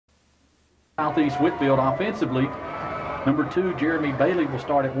Southeast Whitfield offensively. Number 2, Jeremy Bailey will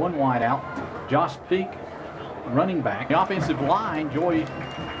start at 1 wide out. Josh Peak, running back. The offensive line, Joy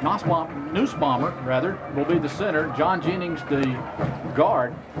Nussbaumer, will be the center. John Jennings, the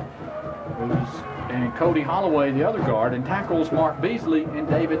guard, and Cody Holloway, the other guard, and tackles Mark Beasley and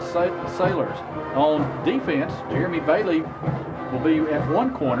David Sailors. On defense, Jeremy Bailey will be at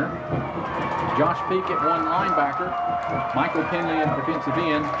 1 corner. Josh Peak at 1 linebacker. Michael Penley at defensive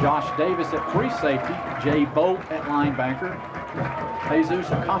end. Josh Davis at free safety. Jay Bolt at linebacker. Jesus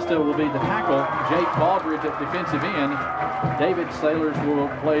Acosta will be the tackle. Jake Baldridge at defensive end. David Sailors will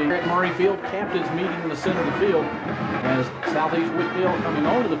play at Murrayfield. Captains meeting in the center of the field as Southeast Whitfield coming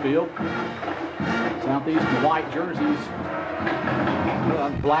onto the field. Southeast in white jerseys,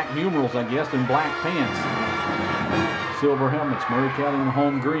 black numerals, I guess, and black pants. Silver helmets. Murray County in the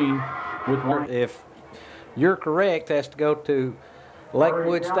home green with one. If you're correct, has to go to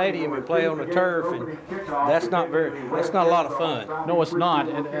Lakewood Stadium and play on the turf, and that's not a lot of fun. No, it's not,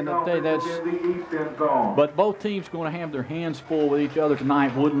 and I tell you that's. But both teams going to have their hands full with each other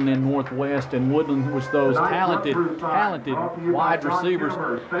tonight. Woodland and Northwest, and Woodland was those talented wide receivers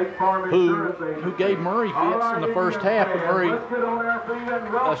who gave Murray fits in the first half, and Murray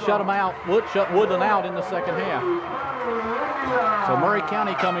shut them out. Shut Woodland out in the second half. So Murray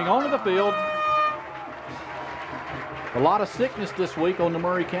County coming onto the field. A lot of sickness this week on the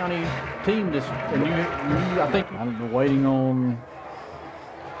Murray County team. I think I'm waiting on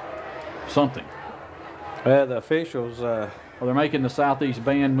something. The officials. Well, they're making the Southeast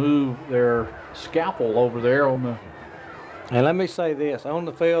band move their scalpel over there on the. And let me say this: on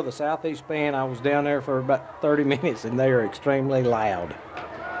the field, the Southeast band. I was down there for about 30 minutes, and they are extremely loud.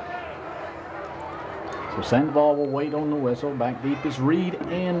 So Sandoval will wait on the whistle. Back deep is Reed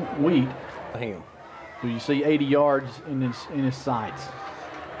and Wheat. Him. So you see 80 yards in his sights.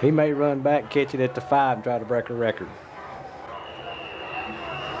 He may run back, catch it at the 5, and try to break a record.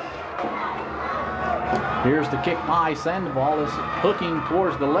 Here's the kick by Sandoval. Is hooking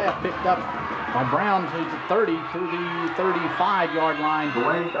towards the left, picked up by Brown to the 30 to the 35-yard line.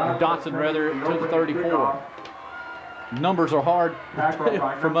 Dotson rather to the 34. Numbers are hard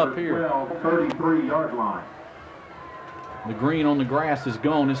from up here. 33-yard line. The green on the grass is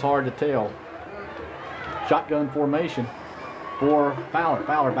gone. It's hard to tell. Shotgun formation for Fowler.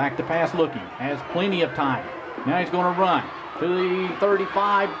 Fowler back to pass looking. Has plenty of time. Now he's going to run to the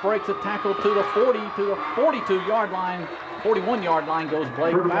 35. Breaks a tackle to the 40, to the 42-yard line. 41-yard line goes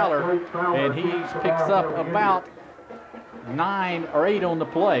Blake Fowler. And he picks up about 9 or 8 on the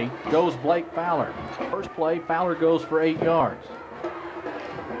play. Goes Blake Fowler. First play, Fowler goes for 8 yards.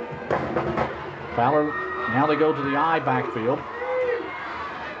 Fowler, now they go to the I backfield.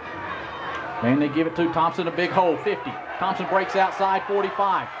 And they give it to Thompson, a big hole, 50. Thompson breaks outside,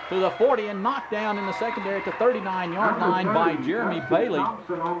 45, to the 40, and knocked down in the secondary at the 39-yard line by Jeremy Bailey.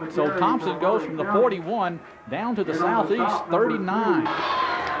 So Thompson goes from the 41 down to the Southeast 39.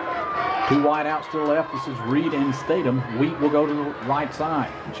 2 wide out still left. This is Reed and Statham. Wheat will go to the right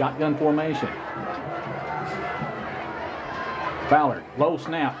side. Shotgun formation. Fowler, low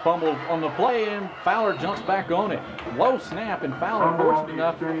snap, fumbled on the play, and Fowler jumps back on it. Low snap, and Fowler fortunate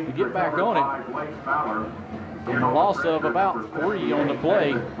enough to get back on it. And a loss of about 3 on the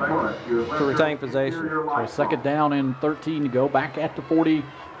play to retain possession. So second down and 13 to go, back at the 42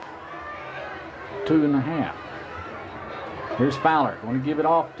 and a half. Here's Fowler, going to give it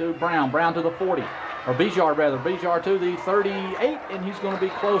off to Brown. Brown to the 40, or Bijar rather. Bijar to the 38, and he's going to be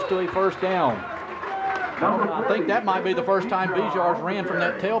close to a first down. I think that might be the first time Bijar's ran from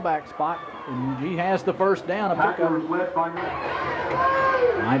that tailback spot, and he has the first down. A pickup.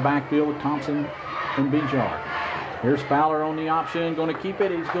 High backfield with Thompson and Bijar. Here's Fowler on the option, going to keep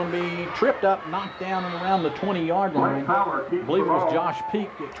it. He's going to be tripped up, knocked down and around the 20-yard line. I believe it was Josh Peak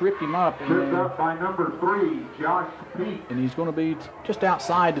that tripped him up. Tripped up by number 3, Josh Peak. And he's going to be just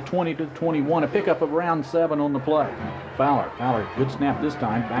outside the 20 to the 21, a pickup of around 7 on the play. Fowler, good snap this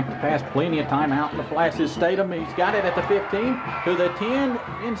time. Back to pass, plenty of time out in the flashes. Statham, he's got it at the 15, to the 10,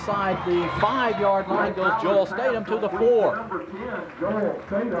 inside the 5-yard line goes Joel Statham to the 4. Number 10, Joel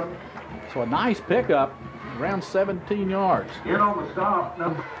Statham. So a nice pickup. Around 17 yards. In on the stop,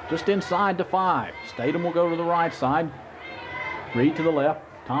 just inside the 5. Statham will go to the right side. Reed to the left.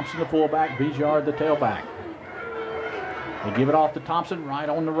 Thompson the fullback. Bijar the tailback. They give it off to Thompson right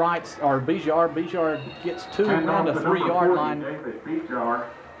on the right, or Bijar. Bijar gets 2 around the 3-yard line.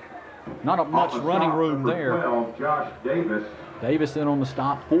 Not much running room there. 12, Josh Davis. Davis in on the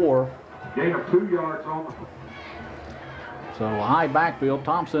stop 4. Gain of 2 yards on the. So high backfield.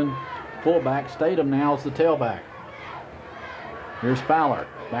 Thompson fullback. Statham now is the tailback. Here's Fowler.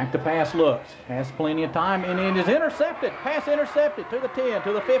 Back to pass looks. Has plenty of time, and it is intercepted. Pass intercepted to the 10,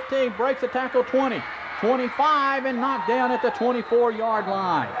 to the 15. Breaks the tackle 20, 25, and knocked down at the 24-yard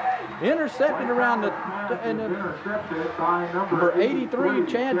line. Intercepted around the number 83,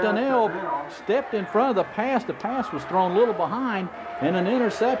 Chad Donnell, stepped in front of the pass. The pass was thrown a little behind, and an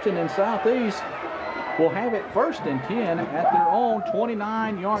interception in Southeast will have it 1st and 10 at their own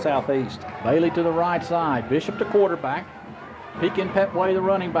 29-yard. Southeast. Bailey to the right side. Bishop the quarterback. Peeking Petway the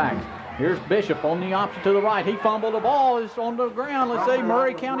running back. Here's Bishop on the option to the right. He fumbled the ball. It's on the ground. Let's see.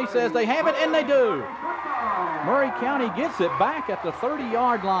 Murray County says they have it, and they do. Murray County gets it back at the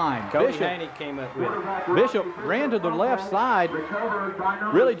 30-yard line. Cody Haney came up with it. Bishop ran to the left side.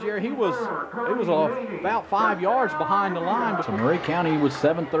 Really, Jerry, he was about 5 yards behind the line. So Murray County with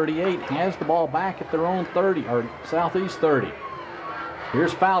 7:38 has the ball back at their own 30, or Southeast 30.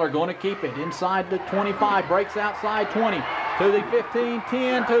 Here's Fowler going to keep it inside the 25, breaks outside 20, to the 15,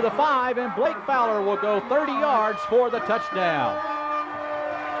 10, to the 5, and Blake Fowler will go 30 yards for the touchdown.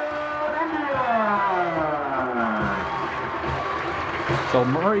 So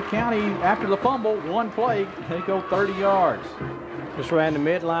Murray County, after the fumble, one play, they go 30 yards. Just ran the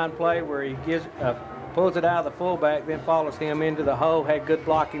midline play where he pulls it out of the fullback, then follows him into the hole. Had good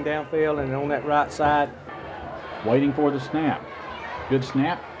blocking downfield and on that right side. Waiting for the snap. Good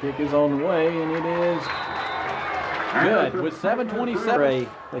snap. Kick is on the way, and it is good with 7:27.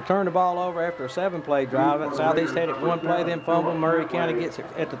 They turned the ball over after a 7-play drive. Southeast had it 1 play, then fumble. Murray County gets it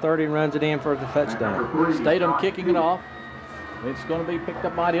at the 30 and runs it in for the touchdown. Statham kicking it off. It's going to be picked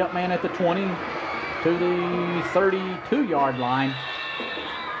up by the up man at the 20 to the 32-yard line.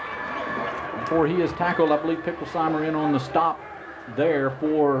 Before he is tackled, I believe Picklesheimer in on the stop there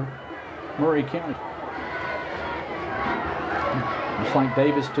for Murray County. Looks like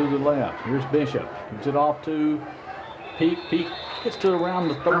Davis to the left. Here's Bishop. Gives it off to Peak. Peak gets to around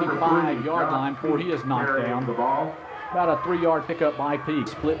the 35-yard line before he is knocked down. About a 3-yard pickup by Peak.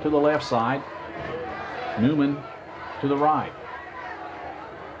 Split to the left side. Newman to the right.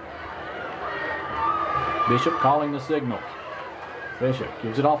 Bishop calling the signal. Bishop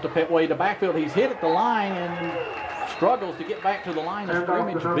gives it off to Petway to backfield. He's hit at the line and struggles to get back to the line of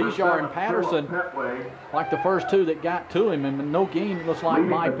scrimmage. Bijar and Patterson, like the first two that got to him, and no gain, looks like,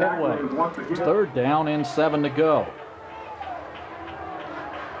 by Petway. It's 3rd down and 7 to go.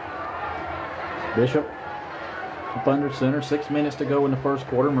 Bishop up under center, 6 minutes to go in the first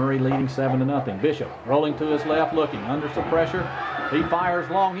quarter. Murray leading 7-0. Bishop rolling to his left, looking under some pressure. He fires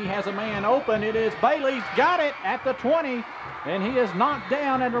long. He has a man open. It is Bailey's got it at the 20, and he is knocked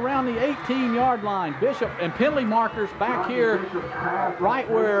down at around the 18-yard line. Bishop and penalty markers back here, right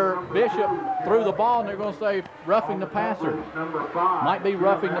where Bishop threw the ball, and they're going to say roughing the passer. Might be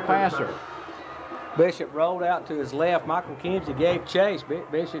roughing the passer. Bishop rolled out to his left. Michael Kinsey gave chase.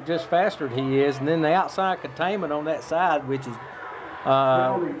 Bishop just faster than he is, and then the outside containment on that side, which is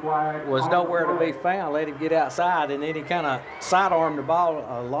was nowhere to be found. Let him get outside, and then he kind of sidearmed the ball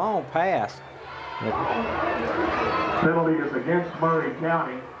a long pass. Penalty is against Murray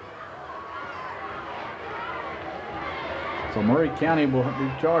County. So Murray County will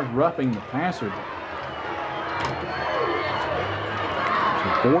be charged roughing the passer.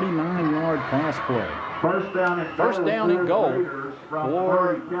 49-yard pass play. First down and goal for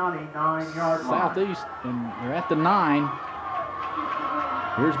Murray County 9-yard line. Southeast, and they're at the 9.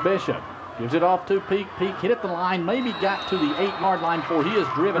 Here's Bishop. Gives it off to Peak. Peak hit at the line, maybe got to the 8-yard line before he is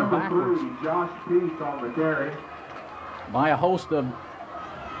driven backwards Josh Keith on the carry by a host of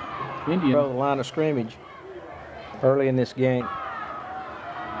Indians. Broke the line of scrimmage early in this game.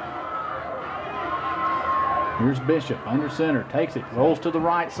 Here's Bishop under center, takes it, rolls to the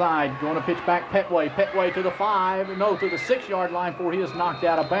right side, going to pitch back Petway. Petway to the 5, no, to the 6-yard line before he is knocked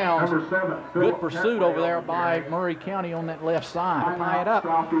out of bounds. Good pursuit over there by Murray County on that left side. Tie it up.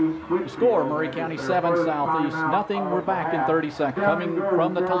 The score, Murray County 7, Southeast nothing. We're back in 30 seconds. Coming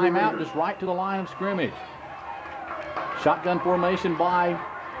from the timeout, just right to the line of scrimmage. Shotgun formation by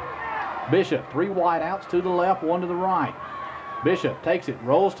Bishop. 3 wide outs to the left, 1 to the right. Bishop takes it,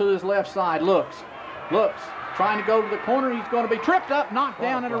 rolls to his left side, looks. Trying to go to the corner. He's going to be tripped up, knocked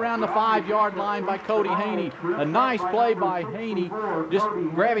down at around the 5-yard line by Cody Haney. A nice play by Haney, just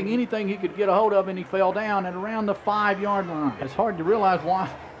grabbing anything he could get a hold of, and he fell down at around the 5-yard line. It's hard to realize why.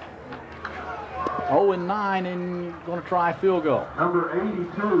 0-9 and going to try a field goal. Number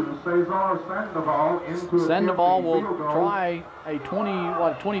 82, Cesar Sandoval into Sandoval will try a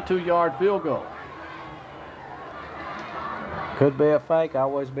 22-yard field goal. Could be a fake. I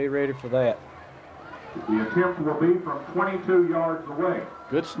always be ready for that. The attempt will be from 22 yards away.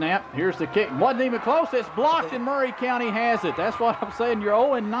 Good snap. Here's the kick. Wasn't even close. It's blocked, and Murray County has it. That's what I'm saying. You're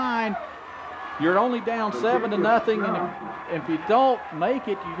 0-9. You're only down 7-0, and if you don't make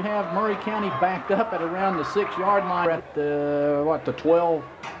it, you have Murray County backed up at around the 6-yard line at the 12.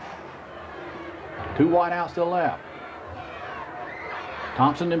 2 wide outs to the left.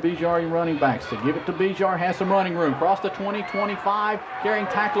 Thompson and Bijar, your running backs. To give it to Bijar, has some running room. Across the 20, 25, carrying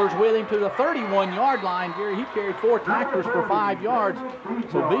tacklers with him to the 31-yard line. Gary, he carried 4 tacklers for 5 yards.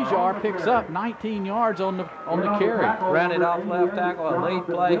 So Bijar picks up 19 yards on the carry. Ran it off left tackle, a lead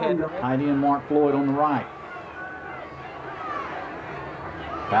play. Tight end Mark Floyd on the right.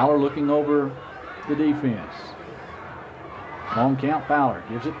 Fowler looking over the defense. Long count, Fowler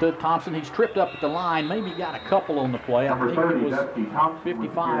gives it to Thompson. He's tripped up at the line. Maybe got a couple on the play. I think it was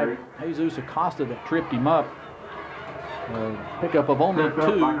 55, Jesus Acosta, that tripped him up. Pickup of only 2.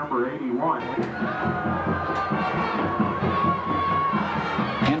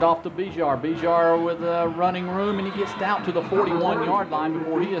 Hand off to Bijar. Bijar with running room, and he gets out to the 41-yard line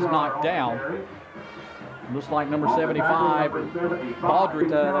before he is knocked down. Looks like number 75, Baldrick,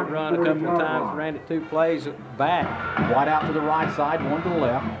 that run a couple of times, ran it 2 plays back. Wide out to the right side, 1 to the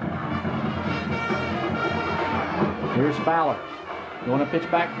left. Here's Fowler. Going to pitch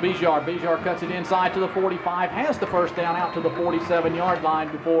back to Bijar. Bijar cuts it inside to the 45, has the first down out to the 47-yard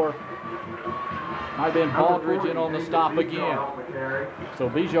line before might have been Baldridge in on the stop again. So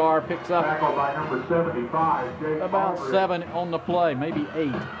Bijar picks up about 7 on the play, maybe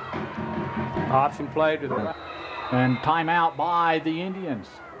 8. Option play to the right. And timeout by the Indians.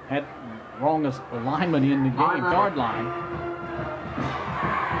 Had wrongest alignment in the game, yard line.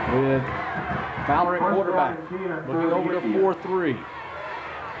 With Fowler at quarterback. Looking over to 4-3.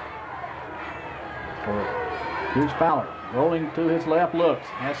 Here's Fowler. Rolling to his left, looks.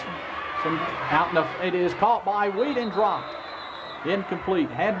 Has some out in the, it is caught by Wheat and dropped. Incomplete.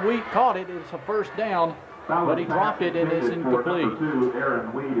 Had Wheat caught it, it's a first down. But he dropped it and it's incomplete.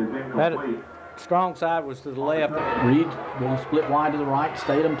 That strong side was to the left. Reed will split wide to the right,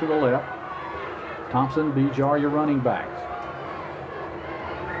 Statham to the left. Thompson, Bijar, your running backs.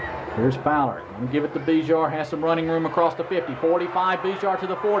 Here's Fowler. Going to give it to Bijar. Has some running room across the 50. 45, Bijar to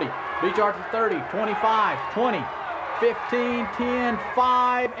the 40. Bijar to the 30, 25, 20, 15, 10,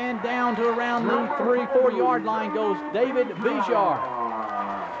 5, and down to around the 3-4 yard line goes David Bijar.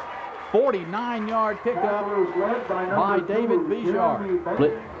 49-yard pickup by David Bijar.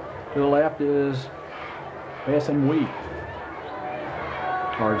 Split to the left is Besson Wheat.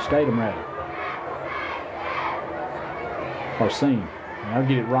 Or Statham, rather. Or Seam. I'll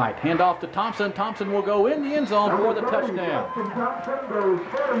get it right. Hand off to Thompson. Thompson will go in the end zone for the touchdown.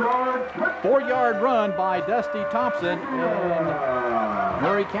 4-yard run by Dusty Thompson, and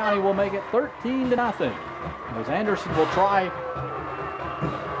Murray County will make it 13-0. As Anderson will try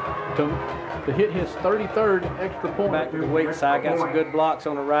to hit his 33rd extra point. Back to the weak side, got some good blocks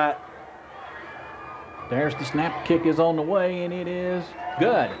on the right. There's the snap. Kick is on the way, and it is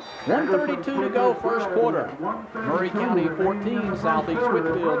good. 1:32 to go, first quarter. Murray County 14, Southeast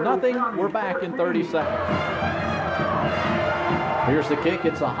Whitfield nothing. We're back in 30 seconds. Here's the kick.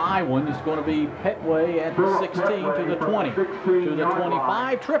 It's a high one. It's going to be Petway at the 16 to the 20. To the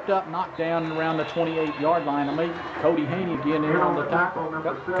 25. Tripped up, knocked down around the 28-yard line. I made Cody Haney again in on the tackle.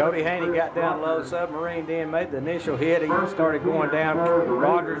 Cody Haney got down low, submarine, then made the initial hit. He started going down.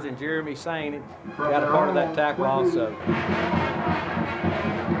 Rogers and Jeremy Sane got a part of that tackle also.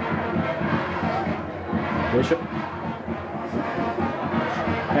 Bishop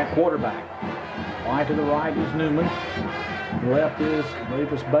at quarterback. Wide to the right is Newman. Left is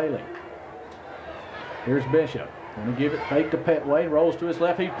Davis Bailey. Here's Bishop. Going to give it fake to Petway. Rolls to his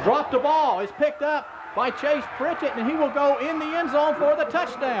left. He dropped the ball. It's picked up by Chase Pritchett, and he will go in the end zone for the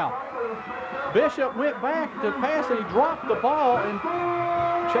touchdown. Bishop went back to pass, and he dropped the ball, and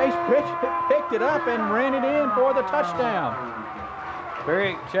Chase Pritchett picked it up and ran it in for the touchdown.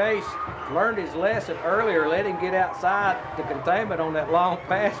 Barry Chase learned his lesson earlier, let him get outside the containment on that long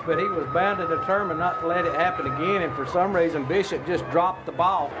pass, but he was bound and determined not to let it happen again, and for some reason Bishop just dropped the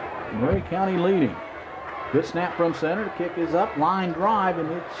ball. Murray County leading. Good snap from center. The kick is up, line drive,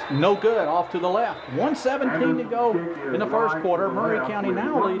 and it's no good, off to the left. 1:17 to go in the first quarter. Murray County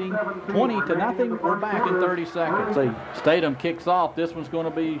now leading 20-0. We're back in 30 seconds. Statham kicks off. This one's going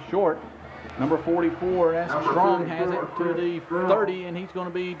to be short. Number 44, that's Strong, has it to the 30, and he's going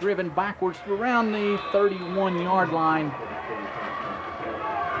to be driven backwards around the 31-yard line.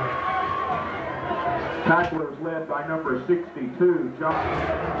 Tacklers led by number 62,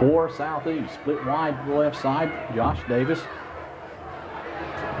 Josh. For Southeast, split wide to the left side, Josh Davis.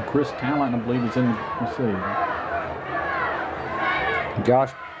 Chris Talent, I believe, is in the, let's see.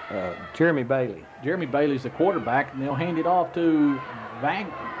 Jeremy Bailey. Jeremy Bailey's the quarterback, and they'll hand it off to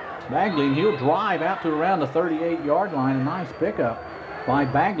Bagley, and he'll drive out to around the 38-yard line. A nice pickup by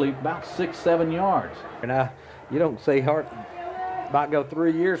Bagley, about 6-7 yards. And you don't see might go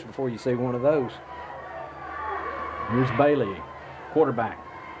 3 years before you see one of those. Here's Bailey, quarterback.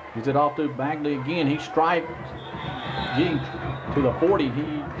 Gives it off to Bagley again. He strikes, getting to the 40.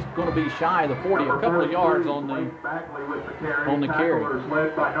 He's going to be shy of the 40, a couple of yards on the carry.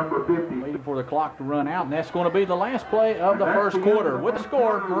 Waiting for the clock to run out, and that's going to be the last play of the first quarter. With the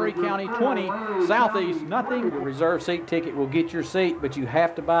score, Murray County 20, Southeast nothing. The reserve seat ticket will get your seat, but you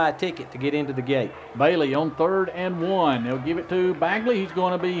have to buy a ticket to get into the gate. Bailey on 3rd and 1. They'll give it to Bagley. He's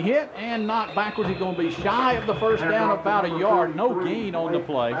going to be hit and knocked backwards. He's going to be shy of the first down, about a yard. No gain on the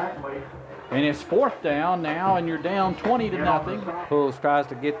play. And it's 4th down now, and you're down 20-0. Pulls tries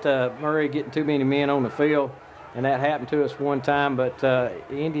to get Murray getting too many men on the field, and that happened to us one time. But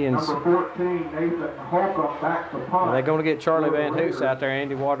Indians, Number 14, Nathan Holcomb back to punt. they're going to get Charlie Van Hoos out there.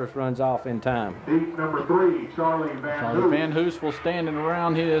 Andy Waters runs off in time. Deep number 3, Charlie Van Hoos. Van Hoos will stand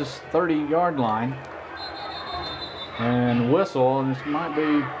around his 30-yard line and whistle, and this might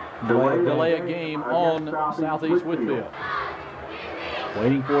be delay a game on Southeast Whitfield.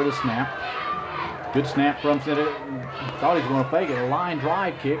 Waiting for the snap. Good snap from center. Thought he was going to fake it. A line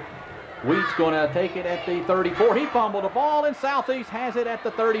drive kick. Wheat's going to take it at the 34. He fumbled the ball, and Southeast has it at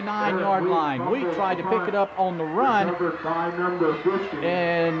the 39-yard line. Wheat tried to pick it up on the run,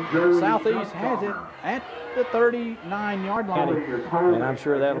 and Southeast has it at the 39-yard line. And I'm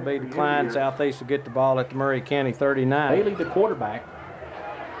sure that'll be declined. Southeast will get the ball at the Murray County 39. Bailey, the quarterback.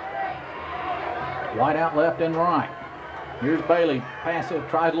 Wide out left and right. Here's Bailey. Pass it,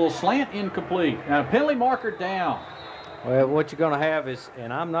 tries a little slant, incomplete. Now, penalty marker down. Well, what you're going to have is,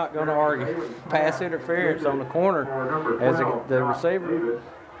 and I'm not going to argue, pass interference on the corner as the receiver.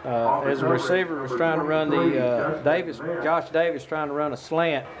 As the receiver was trying to run Josh Davis trying to run a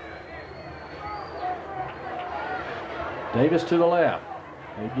slant. Davis to the left.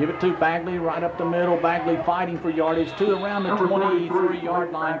 They give it to Bagley right up the middle. Bagley fighting for yardage to around the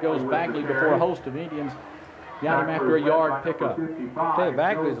 23-yard line goes Bagley before a host of Indians got him after a yard pickup.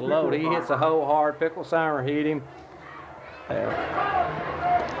 Bagley's a load. He hits a hole hard. Picklesheimer hit him.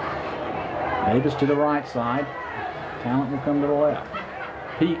 Davis to the right side. Talent will come to the left.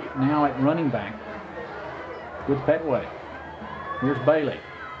 Peak now at running back with Petway. Here's Bailey.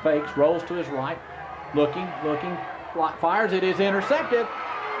 Fakes, rolls to his right. Looking. Fires. It is intercepted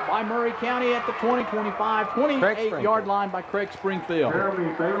by Murray County at the 28-yard line by Craig Springfield.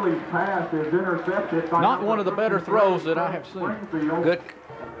 Jeremy Bailey's pass is intercepted. Not one of the better throws that I have seen.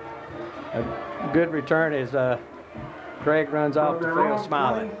 Good return as Craig runs off the field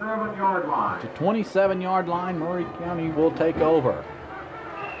smiling. 27-yard line. To 27-yard line, Murray County will take over.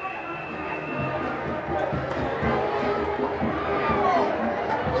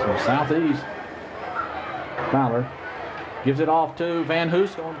 So Southeast, Fowler gives it off to Van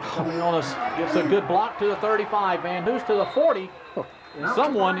Hoos. Gets a good block to the 35. Van Hoos to the 40. And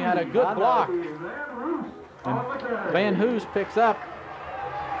someone had a good block. And Van Hoos picks up.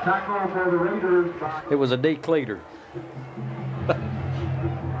 It was a decleater.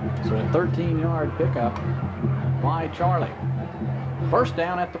 So a 13-yard pickup by Charlie. First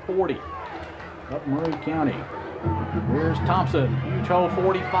down at the 40 of Murray County. Here's Thompson, huge hole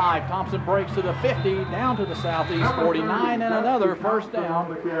 45. Thompson breaks to the 50, down to the Southeast 49, and another first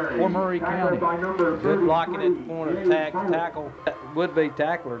down for Murray County. Good blocking at the point of tackle. Would-be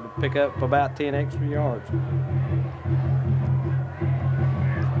tackler to pick up about 10 extra yards.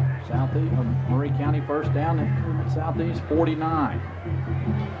 Southeast, Murray County first down at Southeast 49.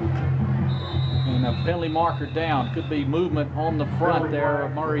 And a penalty marker down. Could be movement on the front there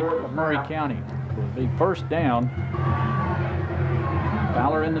of Murray County. Will be first down.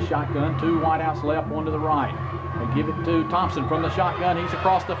 Fowler in the shotgun, 2 wideouts left, 1 to the right. They give it to Thompson from the shotgun. He's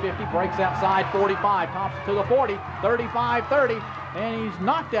across the 50, breaks outside 45. Thompson to the 40, 35, 30, and he's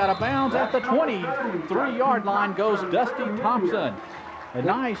knocked out of bounds at the 23-yard line goes Dusty Thompson. A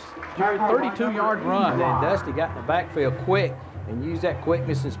nice 32-yard run. And Dusty got in the backfield quick and used that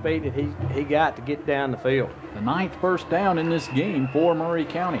quickness and speed that he got to get down the field. The 9th first down in this game for Murray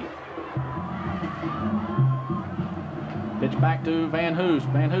County. Pitch back to Van Hoos.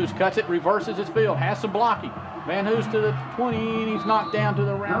 Van Hoos cuts it, reverses his field, has some blocking. Van Hoos to the 20, and he's knocked down to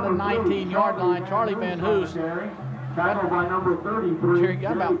around the 19-yard line. Charlie Van Hoos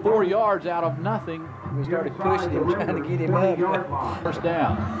got about 4 yards out of nothing. We started pushing him, trying to get him up. First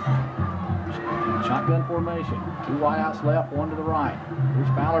down. Shotgun formation. 2 wideouts left, 1 to the right. Here's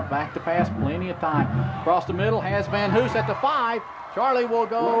Fowler back to pass, plenty of time. Across the middle has Van Hoos at the 5. Charlie will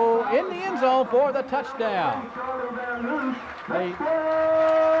go in the end zone for the touchdown. A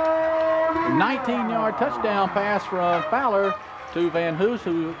 19-yard touchdown pass from Fowler to Van Hoos,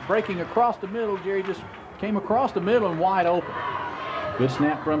 who breaking across the middle. Jerry just came across the middle and wide open. Good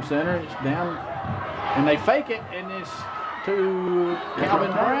snap from center. It's down, and they fake it, and it's to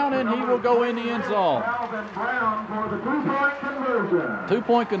Calvin Brown, and he will go in the end zone. Calvin Brown for the 2-point conversion.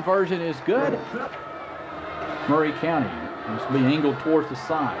 2-point conversion is good. Murray County. This will be angled towards the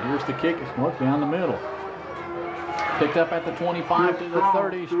side. Here's the kick. It's look down the middle. Picked up at the 25 to the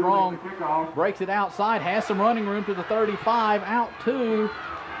 30. Strong breaks it outside. Has some running room to the 35. Out to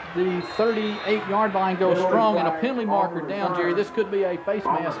the 38-yard line goes Strong, and a penalty marker down, Jerry. This could be a face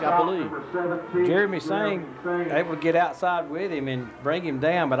mask, I believe. Jeremy Sang able to get outside with him and bring him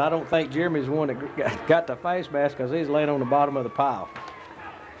down, but I don't think Jeremy's the one that got the face mask because he's laying on the bottom of the pile.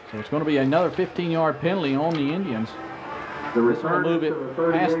 So it's going to be another 15-yard penalty on the Indians. It's going to move it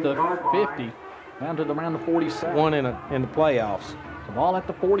past the 50, down to around the 47. One in the playoffs. The ball at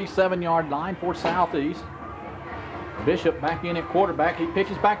the 47-yard line for Southeast. Bishop back in at quarterback. He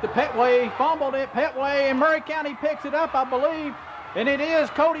pitches back to Petway. Fumbled it. Petway, and Murray County picks it up, I believe. And it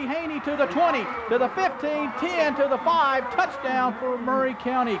is Cody Haney to the 20, to the 15, 10, to the 5. Touchdown for Murray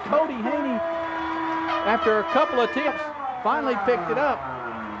County. Cody Haney, after a couple of attempts, finally picked it up,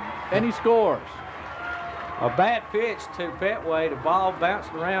 and he scores. A bad pitch to Petway. The ball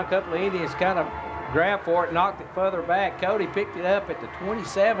bounced around. A couple of Indians kind of grabbed for it, knocked it further back. Cody picked it up at the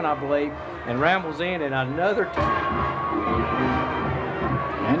 27, I believe, and rambles in, and another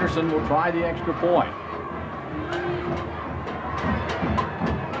Anderson will try the extra point.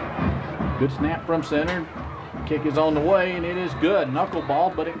 Good snap from center. Kick is on the way, and it is good.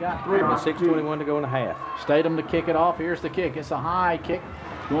 Knuckleball, but it got through. 6:21 to go in the half. Statham to kick it off. Here's the kick. It's a high kick.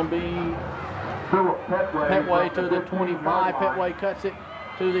 It's going to be Petway to the 25. Petway cuts it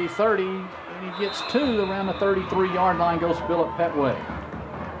to the 30, and he gets to around the 33-yard line. Goes Philip Petway.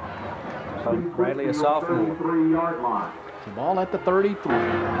 Bradley, a sophomore. The ball at the 33.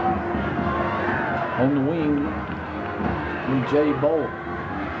 On the wing, Jay Bolt.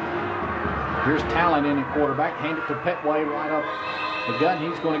 Here's Talent in at quarterback. Hand it to Petway right up the gut.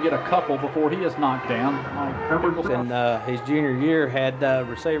 He's going to get a couple before he is knocked down. And his junior year had the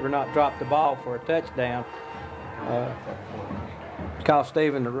receiver not dropped the ball for a touchdown. Cost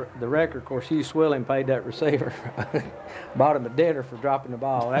Stephen the record. Of course, Hugh Swilling paid that receiver. Bought him a dinner for dropping the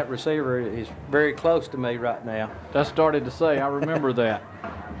ball. That receiver is very close to me right now. Just started to say, I remember that.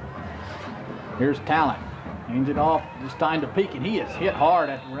 Here's Talent. Hands it off. It's time to peek, and he is hit hard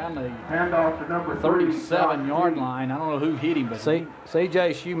at around the 37-yard line. I don't know who hit him, but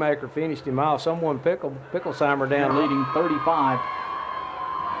C.J. Shoemaker finished him off. Someone Picklesheimer down, leading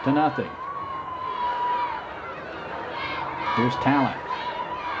 35-0. Here's Talent.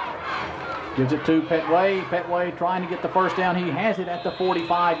 Gives it to Petway. Petway trying to get the first down. He has it at the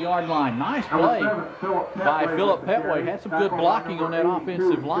 45-yard line. Nice play by Philip Petway. Had some good blocking on that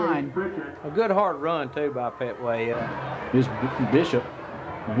offensive line. A good hard run, too, by Petway. Here's Bishop.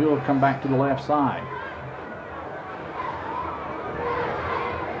 He'll come back to the left side.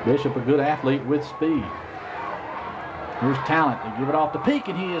 Bishop, a good athlete with speed. Here's Talent. They give it off to Peak,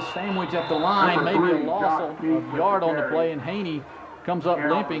 and he is sandwiched at the line. Maybe a loss of yard on the play, and Haney comes up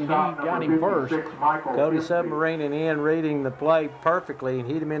limping. He got him first. Cody submarining in, reading the play perfectly, and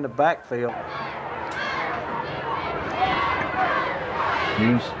hit him in the backfield.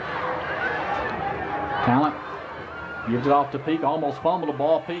 Here's Talent. Gives it off to Peak. Almost fumbled the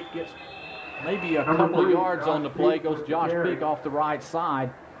ball. Peak gets maybe a couple of yards on the play. Goes Josh Peak off the right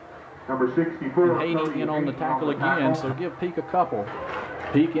side. Number 64. And Haney in on the tackle again, so give Peak a couple.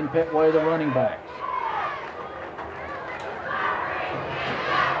 Peak and Petway, the running backs.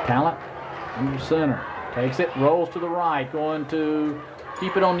 Talent in the center. Takes it, rolls to the right, going to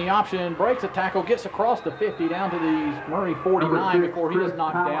keep it on the option, breaks a tackle, gets across the 50 down to the Murray 49 before he is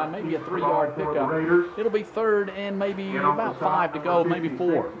knocked down. Maybe a 3-yard pickup. It'll be third and maybe about 5 to go, maybe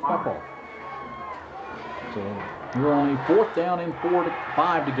 4. Couple. So we're only 4th down and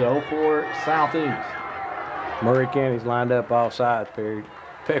 5 to go for Southeast. Murray County's lined up all sides, period.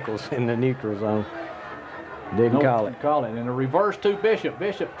 Pickles in the neutral zone. Didn't call it. And a reverse to Bishop.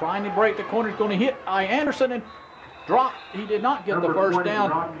 Bishop trying to break the corner. He's going to hit Anderson and drop. He did not get the first down.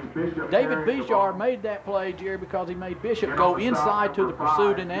 David Bijar made that play, Jerry, because he made Bishop go inside to the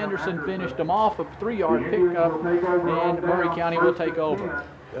pursuit, and Anderson finished him off a 3-yard pickup, and Murray County will take over.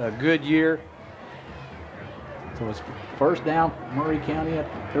 A good year. So it's first down, Murray County at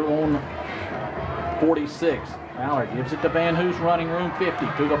their own 46. Fowler gives it to Van Hoos, running room 50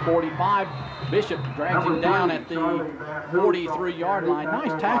 to the 45. Bishop drags him down at the 43-yard line.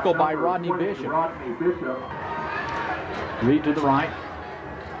 Nice tackle by Rodney Bishop. Reed to the right.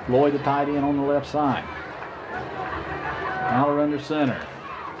 Lloyd, the tight end, on the left side. Fowler under center.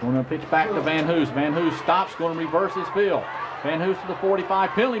 Going to pitch back to Van Hoos. Van Hoos stops, going to reverse his field. Van Hoos to the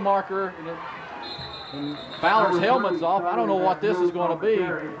 45, penalty marker. And Fowler's helmet's off. I don't know what this is going to be.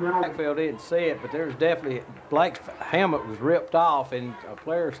 Backfield didn't see it, but there's definitely, Blake's helmet was ripped off, and a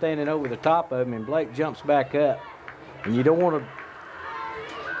player standing over the top of him, and Blake jumps back up. And you don't want to.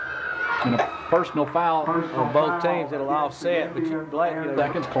 And a personal foul On both teams, it'll offset, but Blake,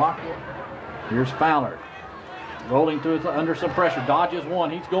 seconds clock. Here's Fowler. Rolling to his, under some pressure. Dodges one.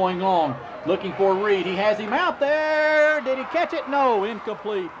 He's going long. Looking for Reed. He has him out there. Did he catch it? No,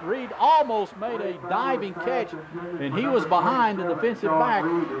 incomplete. Reed almost made a diving catch, and he was behind the defensive back.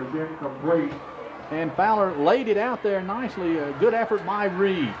 And Fowler laid it out there nicely. A good effort by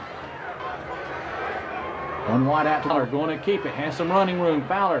Reed. One wide out. Fowler going to keep it. Has some running room.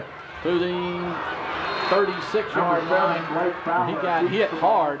 Fowler to the 36-yard line. And he got hit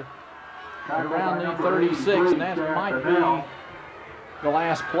hard around the 36, and that might be the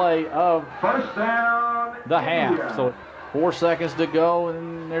last play of the half. So 4 seconds to go,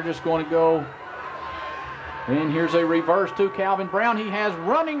 and they're just going to go. And here's a reverse to Calvin Brown. He has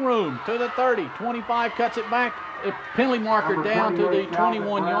running room to the 30. 25 cuts it back. A penalty marker down to the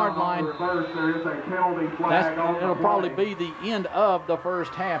 21-yard line. It'll probably be the end of the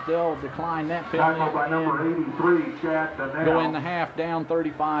first half. They'll decline that penalty. Go in the half down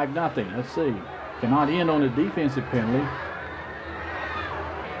 35-0. Let's see. Cannot end on a defensive penalty.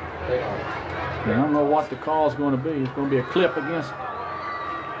 I don't know what the call is going to be. It's going to be a clip against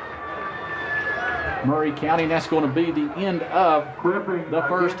Murray County, and that's going to be the end of the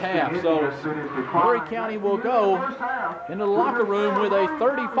first half. So Murray County will go into the locker room with a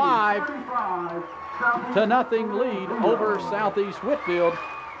 35-0 lead over Southeast Whitfield.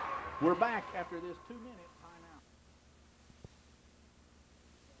 We're back after this 2-minute timeout.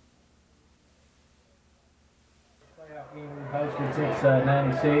 Playoff game we've hosted since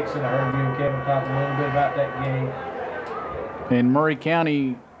 '96, and I heard you and Kevin talk a little bit about that game. And Murray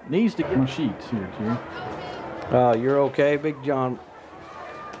County needs to get my sheets here, Jerry. You're okay, Big John.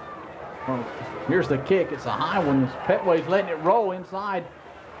 Here's the kick. It's a high one. Petway's letting it roll inside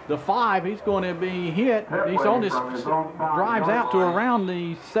the 5. He's going to be hit. He's on this, drives out to around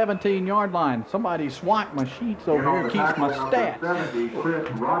the 17-yard line. Somebody swiped my sheets over here and keeps my stats.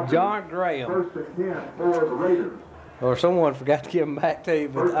 John Graham. Or someone forgot to give them back to you,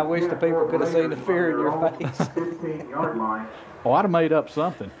 but I wish the people could have seen the fear in your face. Oh, I'd have made up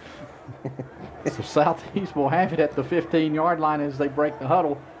something. So Southeast will have it at the 15-yard line as they break the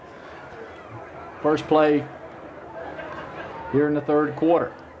huddle. First play here in the third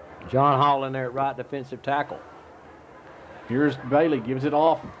quarter. John Hall in there at right defensive tackle. Here's Bailey, gives it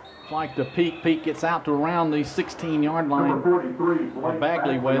off. It's like the peak gets out to around the 16-yard line.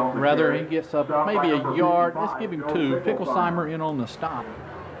 Bagley, rather, he gets up maybe a yard. Let's give him 2. Picklesheimer in on the stop.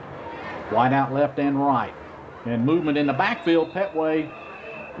 Wide out left and right. And movement in the backfield. Petway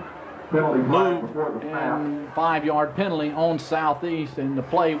moved, and 5-yard penalty on Southeast, and the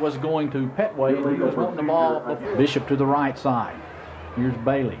play was going to Petway, and he was wanting the ball. Bishop to the right side. Here's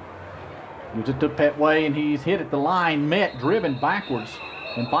Bailey. Gives it to Petway, and he's hit at the line, driven backwards,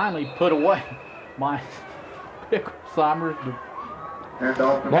 and finally put away by Picklesheimer.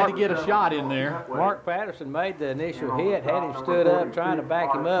 Had to get a shot in there. Mark Patterson made the initial hit, had him stood up, trying to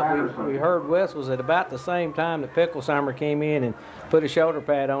back him up. We heard whistles at about the same time that Picklesheimer came in and put a shoulder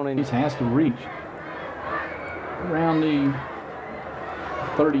pad on him. He has to reach around the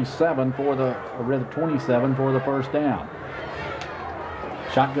 37 for the, or rather 27 for the first down.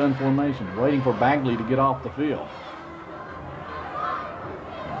 Shotgun formation, waiting for Bagley to get off the field.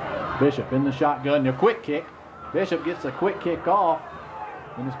 Bishop in the shotgun, a quick kick. Bishop gets a quick kick off,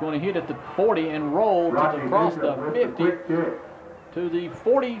 and it's going to hit at the 40 and roll across the 50 to the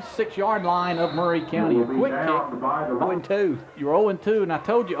 46-yard line of Murray County. A quick kick. 0-2. You're 0-2, and I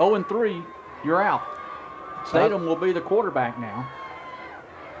told you 0-3, you're out. Statham will be the quarterback now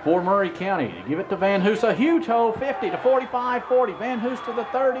for Murray County. Give it to Van Hoos, a huge hole, 50 to 45, 40. Van Hoos to the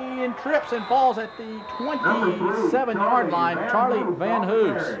 30 and trips and falls at the 27-yard line. Charlie Van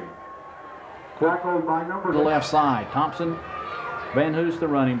Hoos. To the left side. Thompson, Van Hoos, the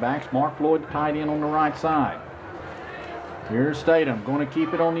running backs. Mark Floyd, the tight end on the right side. Here's Statham, going to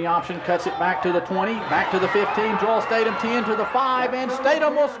keep it on the option, cuts it back to the 20, back to the 15. Joel Statham 10 to the 5, and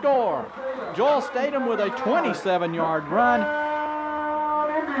Statham will score. Joel Statham with a 27-yard run.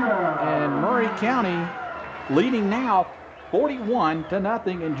 And Murray Murray County leading now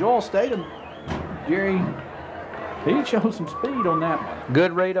 41-0, and Joel Statham, Jerry, he showed some speed on that one.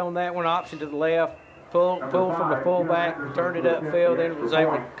 Good read on that one, option to the left, pull from the fullback, turned it upfield, then was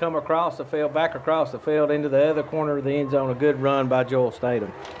able to come across the field, back across the field into the other corner of the end zone. A good run by Joel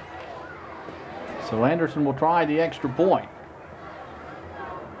Statham. So Anderson will try the extra point.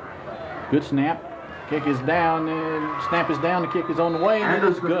 Good snap. Kick is down, and snap is down. The kick is on the way, and it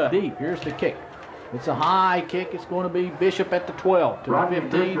is good. Deep. Here's the kick. It's a high kick. It's going to be Bishop at the 12, to the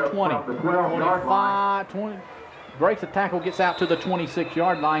 15, 20, 25, 20. Breaks the tackle, gets out to the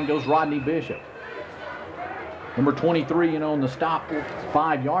 26-yard line, goes Rodney Bishop. Number 23, on the stop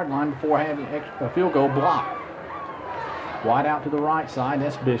 5-yard line before having a field goal block. Wide out to the right side.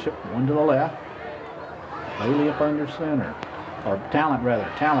 That's Bishop. One to the left. Bailey up under center. Or Talent, rather.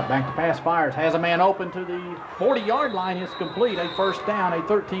 Talent back to pass, fires. Has a man open to the 40-yard line. Is complete. A first down. A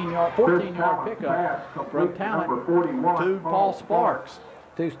 14-yard pickup from Talent to Paul Sparks.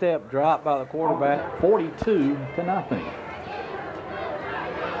 Two-step drop by the quarterback. 42-0.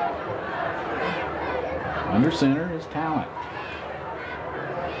 Under center is Talent.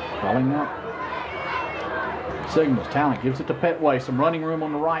 Calling up signals. Talent gives it to Petway. Some running room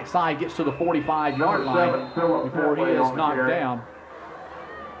on the right side. Gets to the 45-yard line before he is knocked down.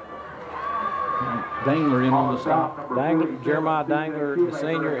 Dangler in on the stop. Jeremiah Dangler, the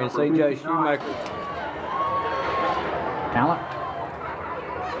senior, and C.J. Shoemaker. Talent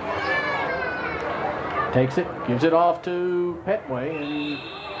takes it, gives it off to Petway, and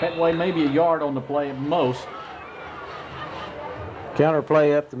Petway maybe a yard on the play at most. Counter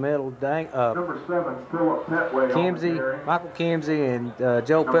play up the middle. Number 7, Philip Petway. Michael Kimsey and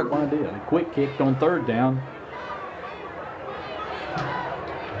Joe Petway. A quick kick on third down.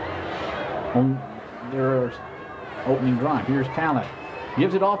 On their opening drive. Here's Talent.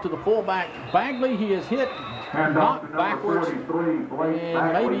 Gives it off to the fullback. Bagley, he is hit, knocked backwards, and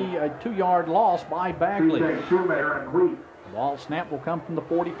maybe a 2-yard loss by Bagley. Ball snap will come from the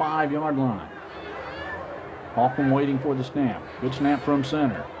 45-yard line. Hoffman waiting for the snap. Good snap from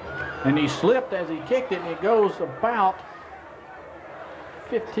center. And he slipped as he kicked it, and it goes about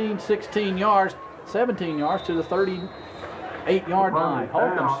 15, 16 yards, 17 yards to the 38-yard line.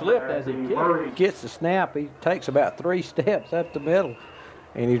 Holcomb slipped as he kicked. Gets the snap. He takes about 3 steps up the middle,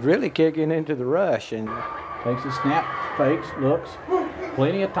 and he's really kicking into the rush. And takes the snap, fakes, looks.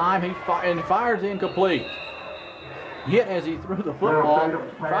 Plenty of time. He fires incomplete. Hit as he threw the football.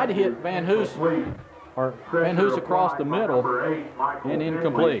 Tried to hit Van Hoos. Or Van Hoos across the middle, and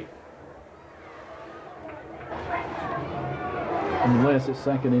incomplete. Unless it's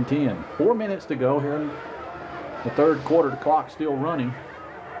 2nd and 10. 4 minutes to go here in the third quarter. The clock still running.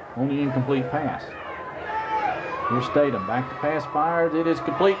 Only incomplete pass. Here's Statham. Back to pass, fires. It is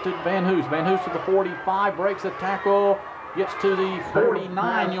complete to Van Hoos. Van Hoos to the 45, breaks the tackle, gets to the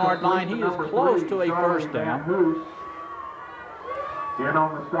 49-yard line. He is close to a first down. In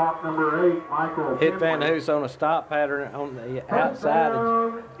on the stop, number 8, Michael. Hit Van Hoos on a stop pattern on the outside.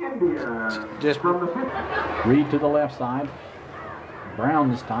 Just Reed to the left side.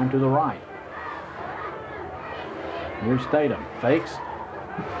 Brown this time to the right. Here's Statham. Fakes.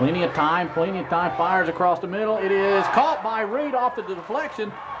 Plenty of time. Fires across the middle. It is caught by Reed off the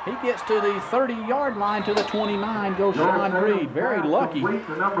deflection. He gets to the 30-yard line to the 29. Goes Sean Reed. Very lucky.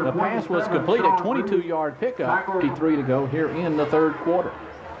 The pass was complete. A 22-yard pickup. 53 to go here in the third quarter.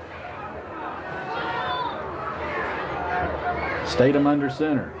 Statham under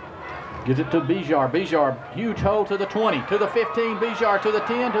center. Gives it to Bijar. Bijar, huge hole to the 20, to the 15. Bijar to the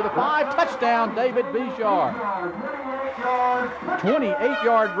 10, to the 5. Touchdown, David Bijar.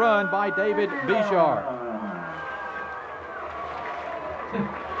 28-yard run by David Bijar.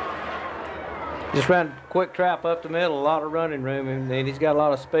 Just ran quick trap up the middle, a lot of running room, and he's got a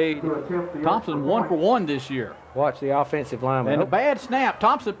lot of speed. Thompson 1 for 1 this year. Watch the offensive lineman. And a bad snap.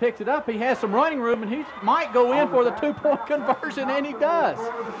 Thompson picks it up. He has some running room, and he might go in for the 2-point conversion, and he does.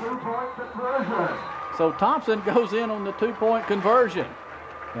 So Thompson goes in on the 2-point conversion.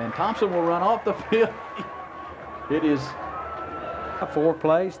 And Thompson will run off the field. It is 4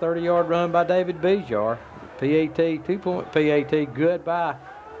 plays, 30-yard run by David Bijar. PAT, 2-point PAT, good by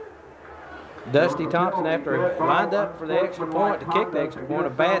Dusty Thompson after he lined up for the extra point to kick the extra point. A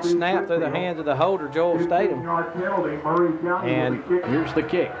bad snap through the hands of the holder, Joel Statham. And here's the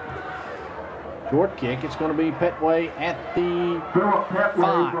kick. Short kick. It's going to be Petway at the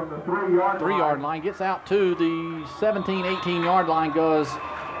 3-yard line. Gets out to the 17, 18-yard line goes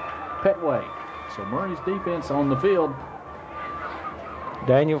Petway. So Murray's defense on the field.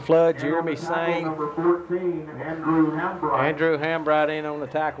 Daniel Flood, Jeremy Sain, Andrew Hambright in on the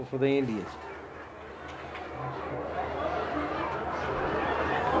tackle for the Indians.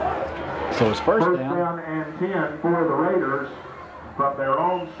 So it's first First down. down and 10 for the Raiders from their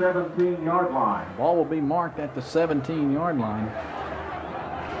own 17-yard line. Ball will be marked at the 17-yard line.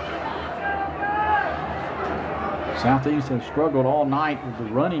 Southeast has struggled all night with the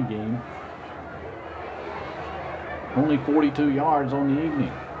running game. Only 42 yards on the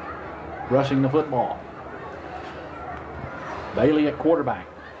evening, rushing the football. Bailey at quarterback.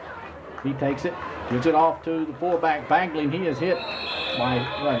 He takes it, gives it off to the fullback Bagley, and he is hit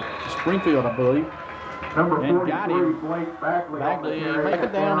by Springfield, I believe. Number And got 43, him. Blake Bagley. Bagley make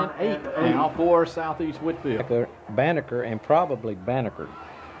it down in 8 now for Southeast Whitfield. Banneker and probably Banneker.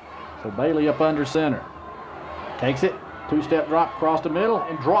 So Bailey up under center. Takes it, two-step drop across the middle,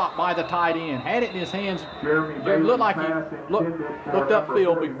 and dropped by the tight end. Had it in his hands. It looked like he looked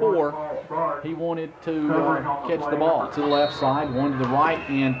upfield before he wanted to catch the ball. To the left side, one to the right,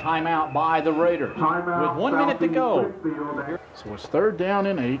 and timeout by the Raiders. With 1 minute to go. So it's third down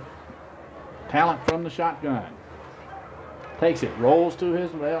and 8. Talent from the shotgun. Takes it, rolls to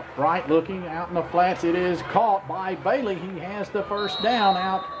his left, right, looking out in the flats. It is caught by Bailey. He has the first down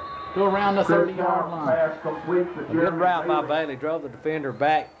out to around the 30-yard line. A good route by Bailey. Drove the defender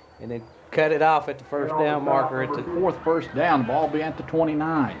back and then cut it off at the first down marker. At the Fourth first down. The ball will be at the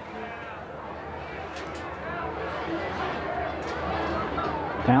 29.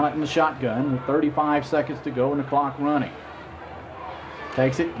 Talent in the shotgun with 35 seconds to go and the clock running.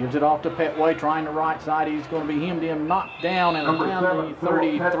 Takes it, gives it off to Petway, trying the right side. He's going to be hemmed in, knocked down, and around the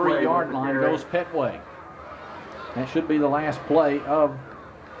 33-yard line goes Petway. That should be the last play of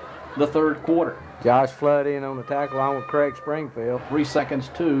the third quarter. Josh Flood in on the tackle along with Craig Springfield. 3 seconds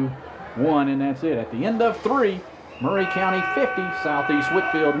to 1, and that's it. At the end of 3, Murray County 50, Southeast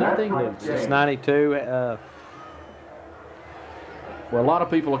Whitfield nothing. It's 92. Well, a lot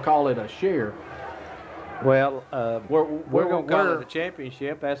of people will call it a share. Well, we're going to call it a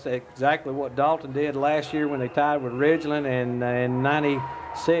championship. That's exactly what Dalton did last year when they tied with Ridgeland, and in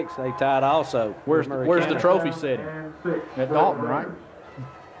 '96 they tied also. Where's the trophy setting? At Dalton, right?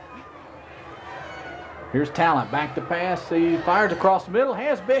 Here's Talent, back to pass. He fires across the middle,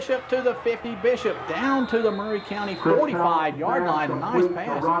 has Bishop to the 50. Bishop down to the Murray County 45-yard line. A nice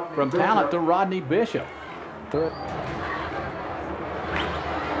pass from Talent to Rodney Bishop.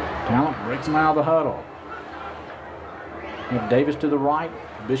 Talent breaks him out of the huddle. You have Davis to the right,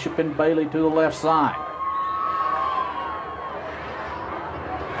 Bishop and Bailey to the left side.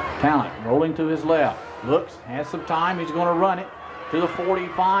 Talent rolling to his left. Looks, has some time. He's going to run it to the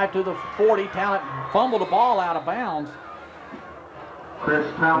 45, to the 40. Talent fumbled the ball out of bounds. And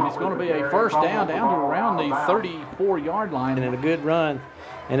it's going to be a first down to around the 34-yard line. And a good run,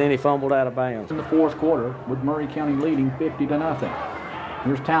 and then he fumbled out of bounds. In the fourth quarter, with Murray County leading 50-0.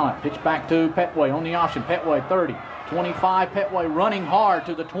 Here's Talent, pitch back to Petway on the option. Petway 30. 25, Petway running hard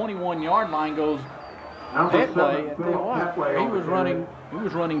to the 21-yard line goes Petway. He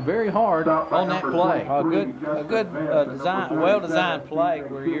was running very hard on that play. A good well-designed play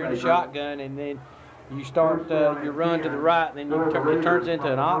where you're in a shotgun and then you start your run to the right, and then it turns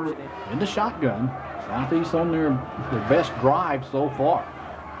into an option. In the shotgun, Southeast on their best drive so far.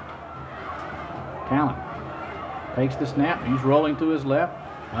 Talent takes the snap. He's rolling to his left.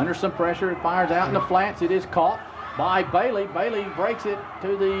 Under some pressure, it fires out in the flats. It is caught by Bailey. Bailey breaks it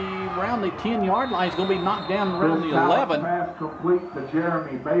to around the 10-yard line. He's going to be knocked down around the 11. Pass complete to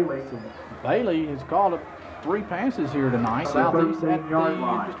Jeremy Bailey. Bailey has called 3 passes here tonight. Southeast at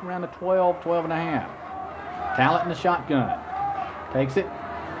just around the 12 and a half. Talent in the shotgun. Takes it,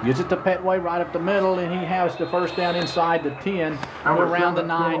 gives it to Petway right up the middle, and he has the first down inside the 10 around the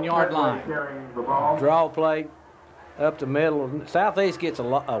 9-yard line. Draw play up the middle. Southeast gets a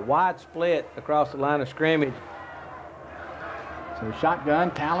wide split across the line of scrimmage. So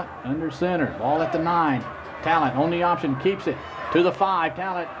shotgun, Talent under center. Ball at the 9. Talent on the option, keeps it to the 5.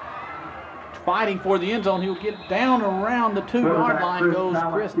 Talent fighting for the end zone. He'll get down around the 2-yard line goes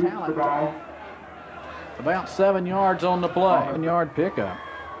Chris Talent. About 7 yards on the play. 7-yard pickup.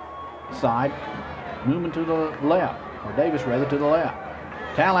 Side, moving to the left, or Davis rather to the left.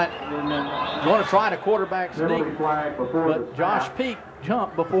 Talent going to try to quarterback sneak, but Josh Peak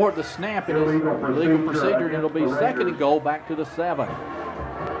jumped before the snap. It is illegal procedure, and it'll be second and goal back to the 7.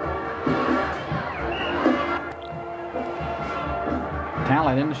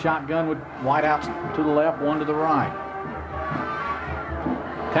 Talent in the shotgun with wideouts to the left, one to the right.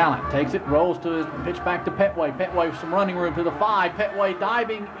 Talent takes it, rolls to his pitch back to Petway. Petway with some running room to the 5. Petway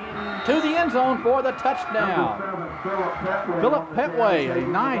diving into the end zone for the touchdown. Philip Petway, a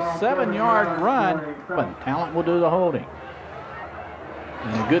nice 7-yard run, but Talent will do the holding.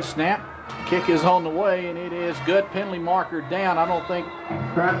 And a good snap Kick is on the way, and it is good. Penalty marker down. I don't think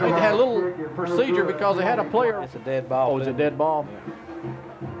they had a little procedure because they had a player. It's a dead ball. Oh, it's a dead ball? Yeah.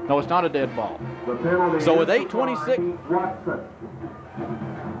 No, it's not a dead ball. So with 8:26.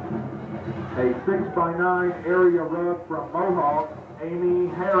 A 6x9 area rub from Mohawk, Amy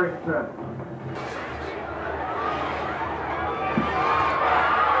Harrington.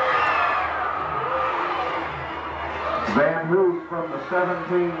 Van Hoos from the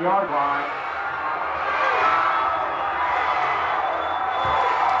 17-yard line.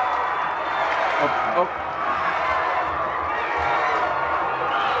 Oh.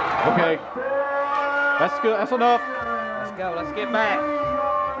 Okay. That's good. That's enough. Let's go. Let's get back.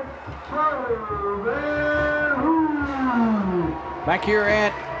 Back here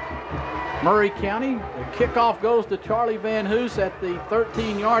at Murray County, the kickoff goes to Charlie Van Hoos at the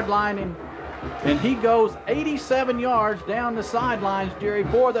 13-yard line, and he goes 87 yards down the sidelines, Jerry,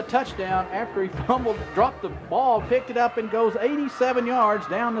 for the touchdown after he fumbled, dropped the ball, picked it up, and goes 87 yards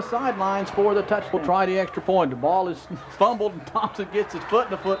down the sidelines for the touchdown. We'll try the extra point. The ball is fumbled, and Thompson gets his foot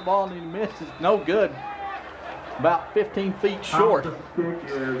in the football, and he misses. No good. About 15 feet short.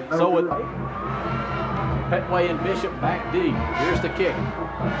 So with Petway and Bishop back deep. Here's the kick.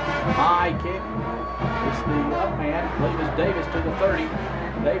 High kick. It's the up man. I believe it's Davis to the 30.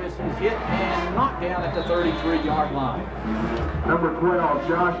 Davis is hit and knocked down at the 33-yard line. Number 12,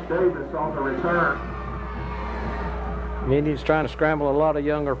 Josh Davis on the return. Indians trying to scramble a lot of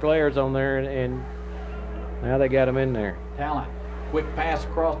younger players on there, and now they got them in there. Talent. Quick pass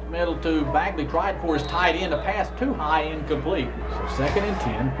across the middle to Bagley. Tried for his tight end. A pass too high, incomplete. So 2nd and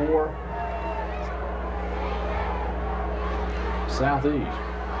 10 for Southeast.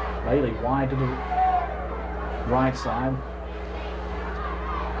 Bailey wide to the right side.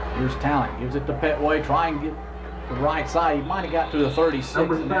 Here's Talent. Gives it to Petway. Try and get the right side. He might have got to the 36,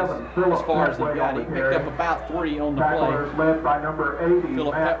 and that's as far as he got. He picked up about 3 on the play. Led by number 80,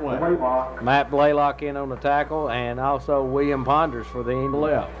 Philip Matt Petway. Blaylock. Matt Blaylock in on the tackle, and also William Ponders for the end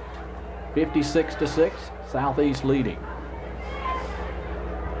left. 56-6, Southeast leading.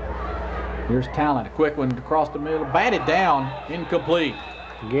 Here's Talent, a quick one across the middle, batted down, incomplete.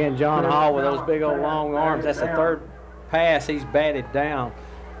 Again, John Hall with those big old long arms. That's the 3rd pass he's batted down,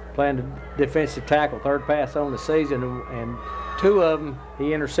 playing the defensive tackle. 3rd pass on the season, and 2 of them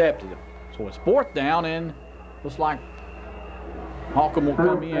he intercepted them. So it's 4th down, and looks like Holcomb will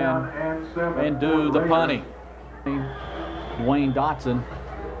come in and do the punting. Dwayne Dotson.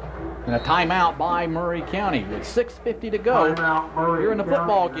 And a timeout by Murray County with 6:50 to go here in the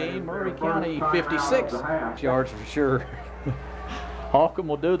football game. Murray County 56 yards for sure. Holcomb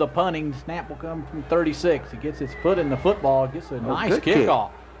will do the punting. Snap will come from 36. He gets his foot in the football. Gets a nice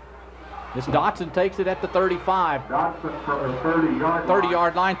kickoff. This Dotson takes it at the 35. Dotson from the 30-yard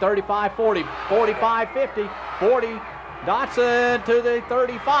 30-yard line, 35, 40, 45, 50, 40. Dotson to the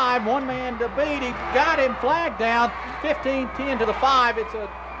 35. One man to beat. He got him, flag down. 15-10 to the 5. It's a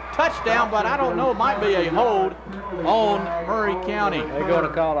touchdown, but I don't know. It might be a hold on Murray County. They're going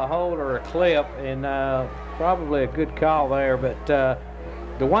to call a hold or a clip, and probably a good call there. But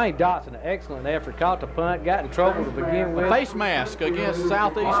Dwayne Dotson, an excellent effort, caught the punt, got in trouble to begin with. Face mask against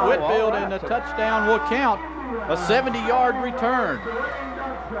Southeast Whitfield, and the touchdown will count. A 70-yard return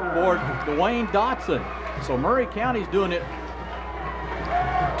for Dwayne Dotson. So Murray County's doing it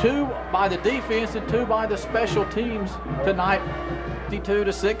 2 by the defense and 2 by the special teams tonight.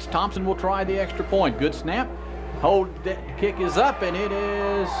 52-6. Thompson will try the extra point. Good snap. Hold, kick is up, and it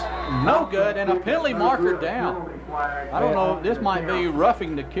is no good, and a penalty marker down. I don't know. This might be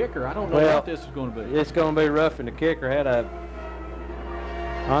roughing the kicker. I don't know what this is going to be. It's going to be roughing the kicker. Had a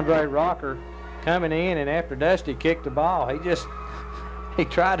Andre Rocker coming in, and after Dusty kicked the ball, he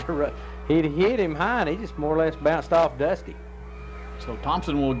tried to he hit him high, and he just more or less bounced off Dusty. So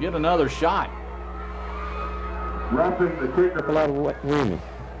Thompson will get another shot. Roughing the kicker. A lot of women.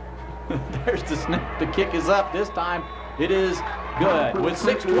 There's the snap. The kick is up. This time it is good. With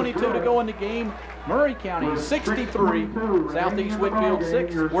 6:22 to go in the game, Murray County 63, Southeast Whitfield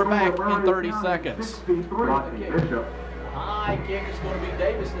 6. We're back in 30 seconds. High kick is going to be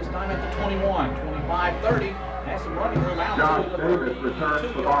Davis this time at the 21. 25-30. Has some running room out Josh to the Davis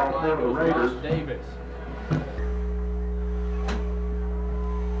returns the ball for the Raiders. Josh Davis.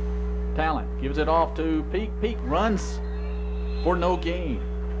 Talent gives it off to Peak. Peak runs for no gain.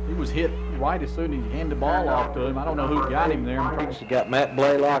 He was hit right as soon as he handed the ball off to him. I don't know who got him there. You got Matt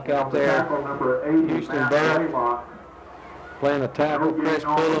Blaylock out there. Houston Burke playing a tackle. Chris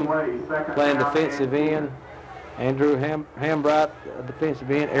Pullum playing defensive end. Andrew Hambright, defensive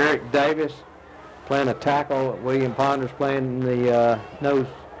end. Eric Davis playing a tackle. William Ponders playing the nose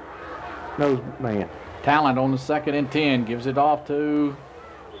nose man. Talent on the 2nd and 10. Gives it off to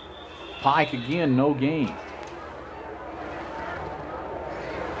Pike again. No gain.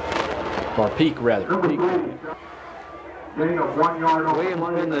 Or Peak, rather. Peak. Williams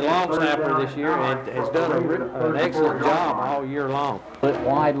been the long snapper this year and has done an excellent job all year long. Split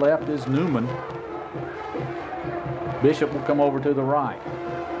wide left is Newman. Bishop will come over to the right.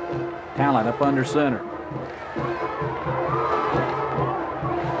 Talent up under center.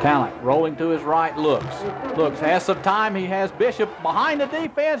 Talent rolling to his right, looks, has some time. He has Bishop behind the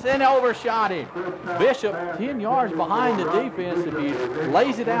defense and overshot him. Bishop 10 yards behind the defense. If he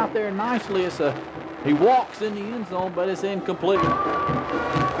lays it out there nicely, he walks in the end zone, but it's incomplete.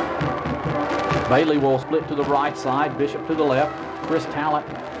 Bailey will split to the right side, Bishop to the left. Chris Talent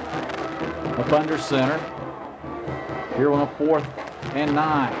up under center. Here on a 4th and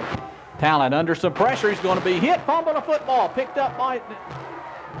 9. Talent under some pressure. He's going to be hit, fumble the football, picked up by...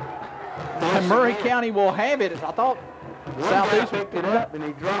 And Murray County will have it. I thought Southeast picked it up and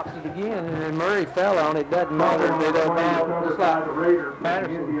he dropped it again, and then Murray fell on it. Doesn't matter. They don't know. Just like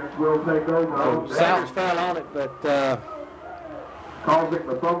Patterson. Sanders fell on it, but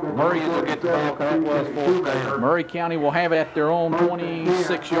Murray will get the ball. That was 4th down. Murray County will have it at their own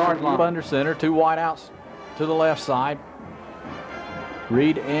 26-yard line. Under center, 2 wideouts to the left side.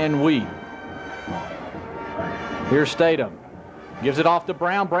 Reed and Weed. Here's Statham. Gives it off to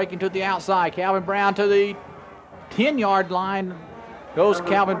Brown, breaking to the outside. Calvin Brown to the 10-yard line. Goes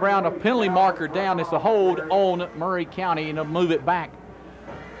Calvin Brown, a penalty marker down. It's a hold on Murray County, and they'll move it back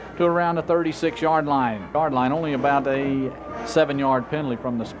to around the 36-yard line. Only about a 7-yard penalty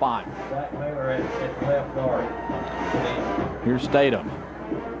from the spot. Zach Miller at left guard. Here's Statham.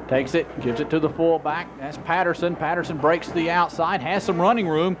 Takes it, gives it to the fullback. That's Patterson. Patterson breaks to the outside, has some running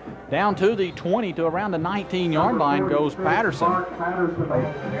room. Down to the 20 to around the 19-yard line goes Patterson.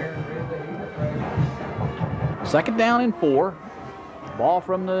 2nd down and 4. Ball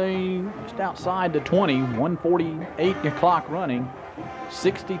from just outside the 20. 1:48 clock running.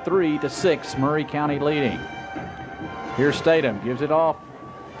 63-6, Murray County leading. Here's Statham. Gives it off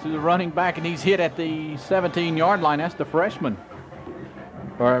to the running back, and he's hit at the 17-yard line. That's the freshman.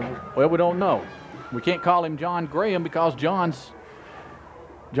 Well, we don't know. We can't call him John Graham because John's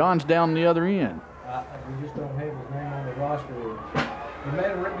down the other end. We just don't have his name on the roster. He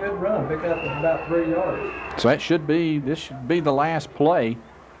made a real good run, pick up about 3 yards. So this should be the last play.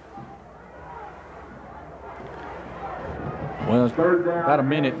 Well, it's about a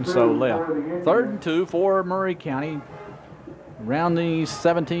minute and so left. 3rd and 2 for Murray County around the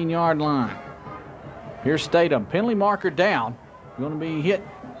 17-yard line. Here's Statham. Penalty marker down. Going to be hit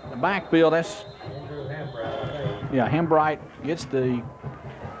in the backfield. That's Hembright gets the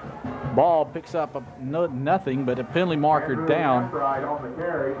ball, picks up nothing but a penalty marker down. On the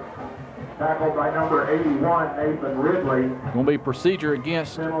carry, tackled by number 81, Nathan Ridley. Going to be procedure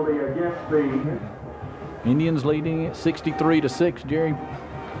against. Penalty against the Indians leading at 63-6, Jerry.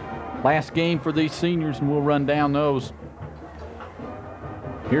 Last game for these seniors, and we'll run down those.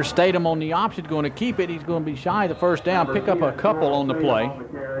 Here's Statham on the option, going to keep it. He's going to be shy of the 1st down, pick up a couple on the play.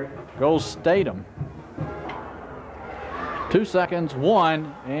 Goes Statham. 2 seconds,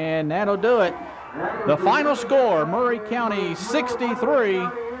 1, and that'll do it. The final score, Murray County 63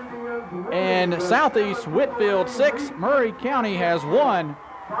 and Southeast Whitfield 6. Murray County has won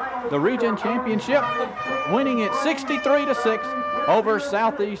the region championship, winning it 63-6 over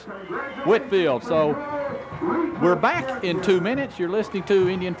Southeast Whitfield. So we're back in 2 minutes. You're listening to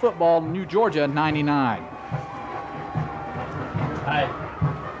Indian Football, New Georgia 99. Hi.